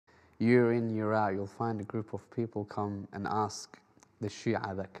year in, year out, you'll find a group of people come and ask the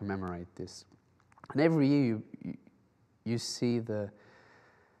Shia that commemorate this. And every year you see the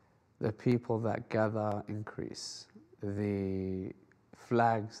people that gather increase, the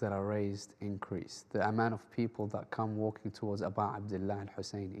flags that are raised increase, the amount of people that come walking towards Abdullah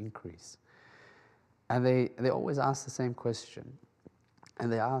Al-Hussain increase. And they always ask the same question.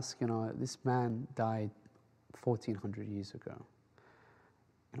 And they ask, this man died 1400 years ago.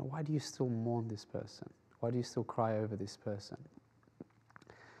 Why do you still mourn this person? Why do you still cry over this person?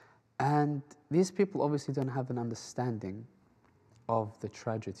 And these people obviously don't have an understanding of the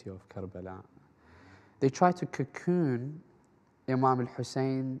tragedy of Karbala. They try to cocoon Imam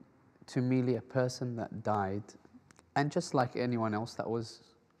al-Hussain to merely a person that died. And just like anyone else that was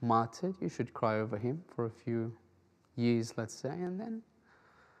martyred, you should cry over him for a few years, let's say, and then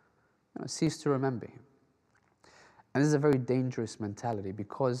cease to remember him. And this is a very dangerous mentality,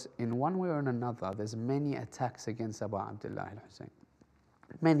 because in one way or another, there's many attacks against Abdullah Al-Hussain.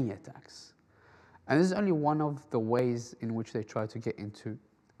 Many attacks. And this is only one of the ways in which they try to get into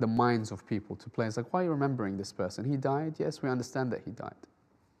the minds of people to play. It's like, why are you remembering this person? He died? Yes, we understand that he died.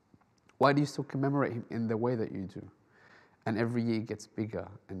 Why do you still commemorate him in the way that you do? And every year it gets bigger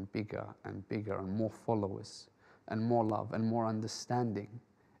and bigger and bigger, and more followers and more love and more understanding.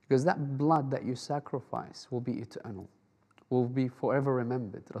 Because that blood that you sacrifice will be eternal, will be forever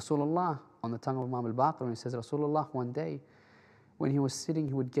remembered. Rasulullah, on the tongue of Imam al-Baqir, when he says, Rasulullah one day, when he was sitting,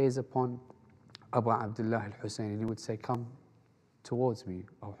 he would gaze upon Abdullah al-Hussain and he would say, come towards me,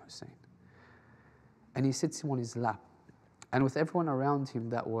 O Hussain. And he sits him on his lap. And with everyone around him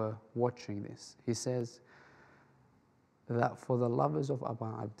that were watching this, he says that for the lovers of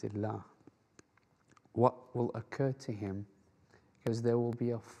Abdullah, what will occur to him, because there will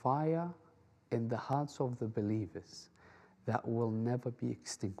be a fire in the hearts of the believers that will never be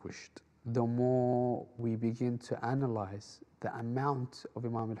extinguished. The more we begin to analyze the amount of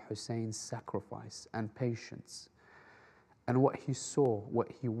Imam al-Hussein's sacrifice and patience, and what he saw, what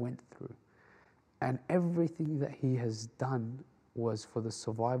he went through, and everything that he has done was for the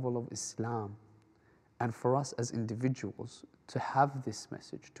survival of Islam, and for us as individuals to have this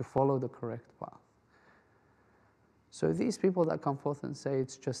message, to follow the correct path. So these people that come forth and say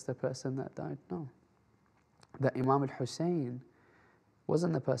it's just the person that died, no. That Imam al-Hussain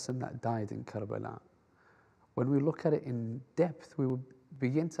wasn't the person that died in Karbala. When we look at it in depth, we would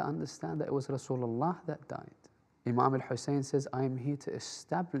begin to understand that it was Rasulullah that died. Imam al-Hussain says, I am here to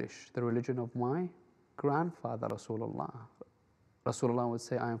establish the religion of my grandfather, Rasulullah. Rasulullah would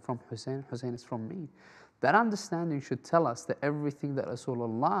say, I am from Hussain, Hussain is from me. That understanding should tell us that everything that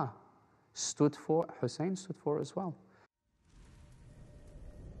Rasulullah stood for, Hussain stood for as well.